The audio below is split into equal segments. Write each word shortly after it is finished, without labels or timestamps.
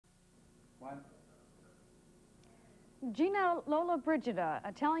Gina Lollobrigida,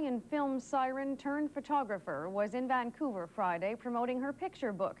 Italian film siren turned photographer, was in Vancouver Friday promoting her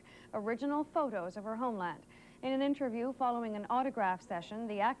picture book, Original Photos of Her Homeland. In an interview following an autograph session,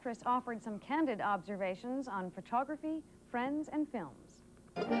 the actress offered some candid observations on photography, friends, and films.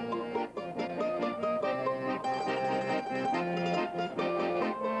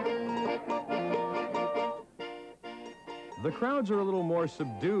 The crowds are a little more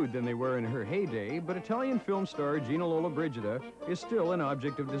subdued than they were in her heyday, but Italian film star Gina Lollobrigida is still an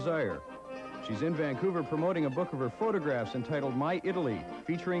object of desire. She's in Vancouver promoting a book of her photographs entitled My Italy,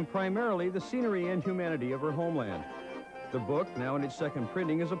 featuring primarily the scenery and humanity of her homeland. The book, now in its second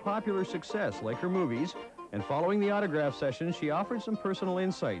printing, is a popular success, like her movies, and following the autograph session, she offered some personal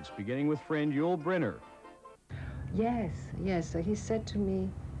insights, beginning with friend Yul Brynner. Yes, he said to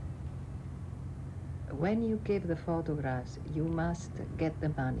me, when you give the photographs, you must get the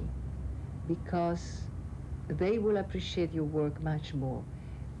money, because they will appreciate your work much more.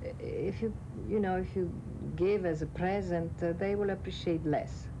 If you give as a present, they will appreciate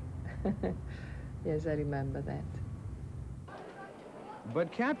less. Yes, I remember that.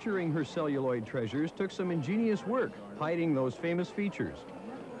 But capturing her celluloid treasures took some ingenious work, hiding those famous features.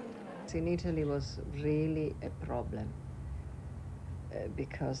 In Italy was really a problem.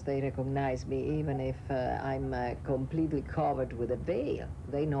 Because they recognize me even if I'm completely covered with a veil.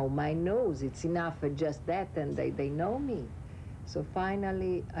 They know my nose. It's enough for just that, and they know me. So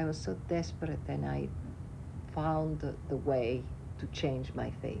finally, I was so desperate, and I found the way to change my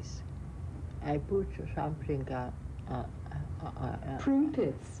face. I put something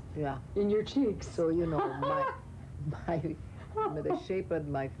printed in your cheeks. So, the shape of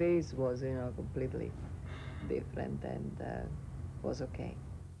my face was, completely different, and was okay.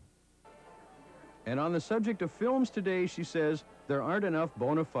 And on the subject of films today, she says there aren't enough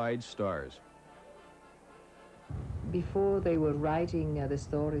bona fide stars. Before they were writing the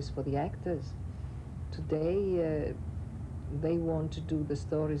stories for the actors. Today they want to do the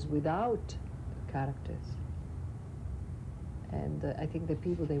stories without characters. And I think the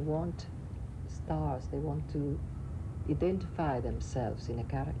people, they want stars. They want to identify themselves in a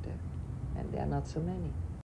character, and there are not so many.